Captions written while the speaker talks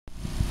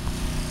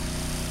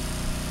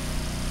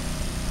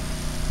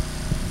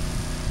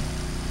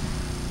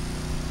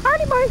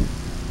Honey boy.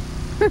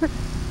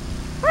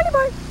 Honey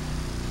boy.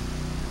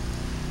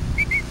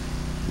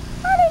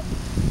 Honey.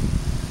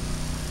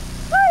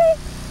 Honey.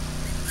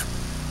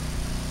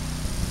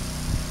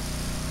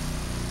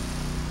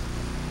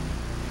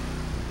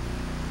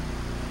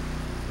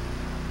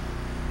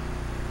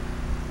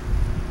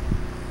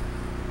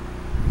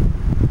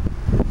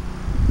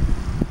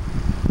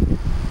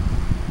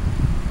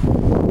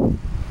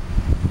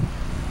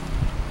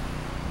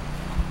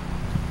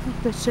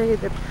 To show you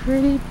the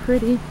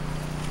pretty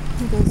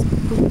those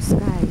blue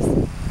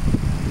skies,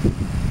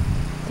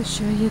 to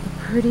show you the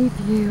pretty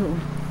view.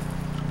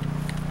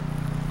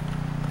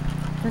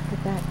 Look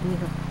at that view.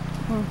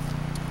 Oh.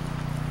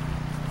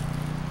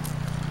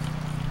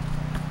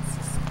 This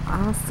is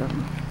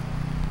awesome.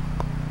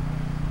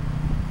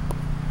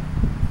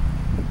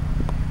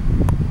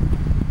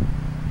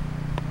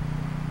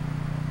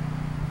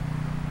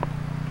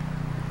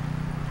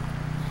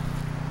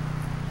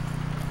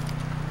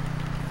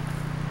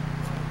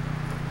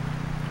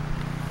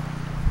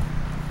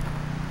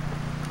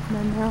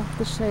 And then I'll have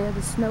to show you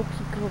the snow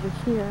peak over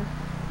here.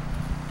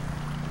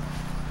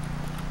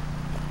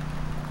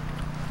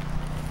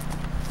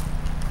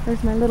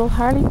 There's my little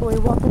Harley boy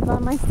walking by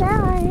my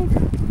side.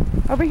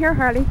 Over here,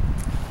 Harley.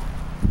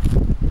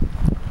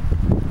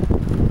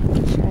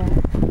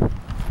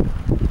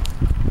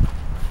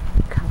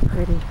 Look how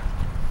pretty.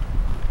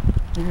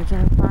 There's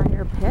our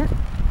fire pit.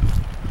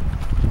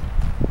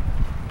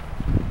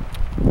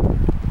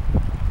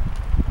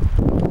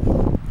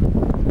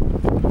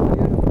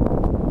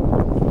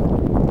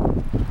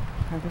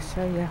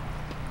 Show you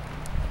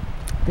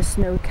the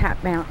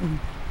snow-capped mountain.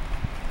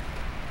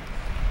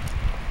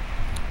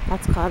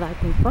 That's called, I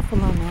think,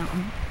 Buffalo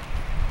Mountain.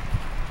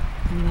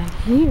 And then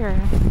here,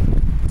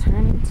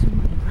 turning to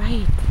my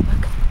right,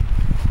 look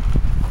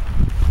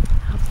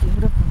how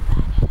beautiful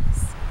that is.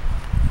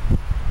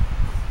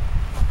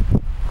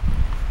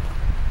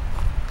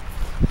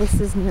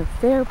 This is near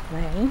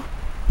Fairplay,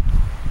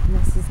 and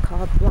this is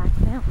called Black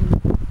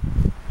Mountain.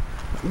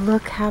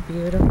 Look how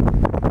beautiful.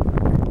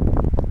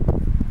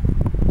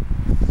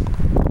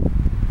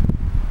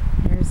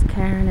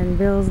 Karen and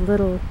Bill's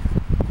little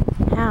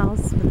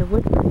house with a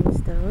wood burning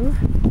stove.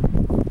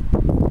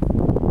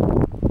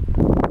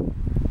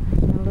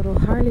 There's my little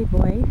Harley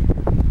boy.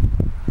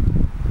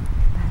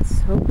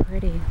 That's so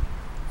pretty.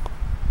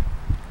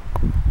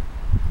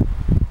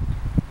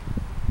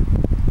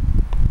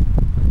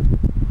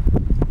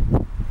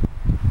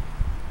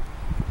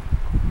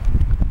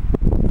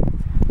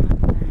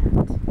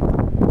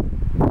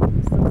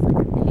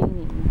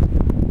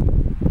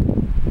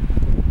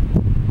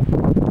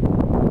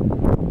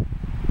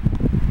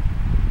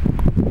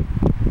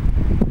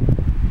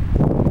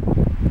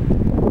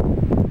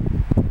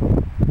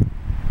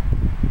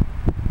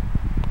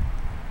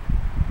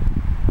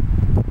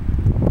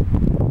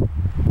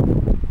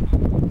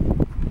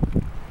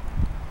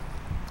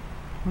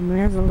 And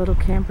there's a little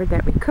camper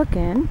that we cook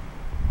in.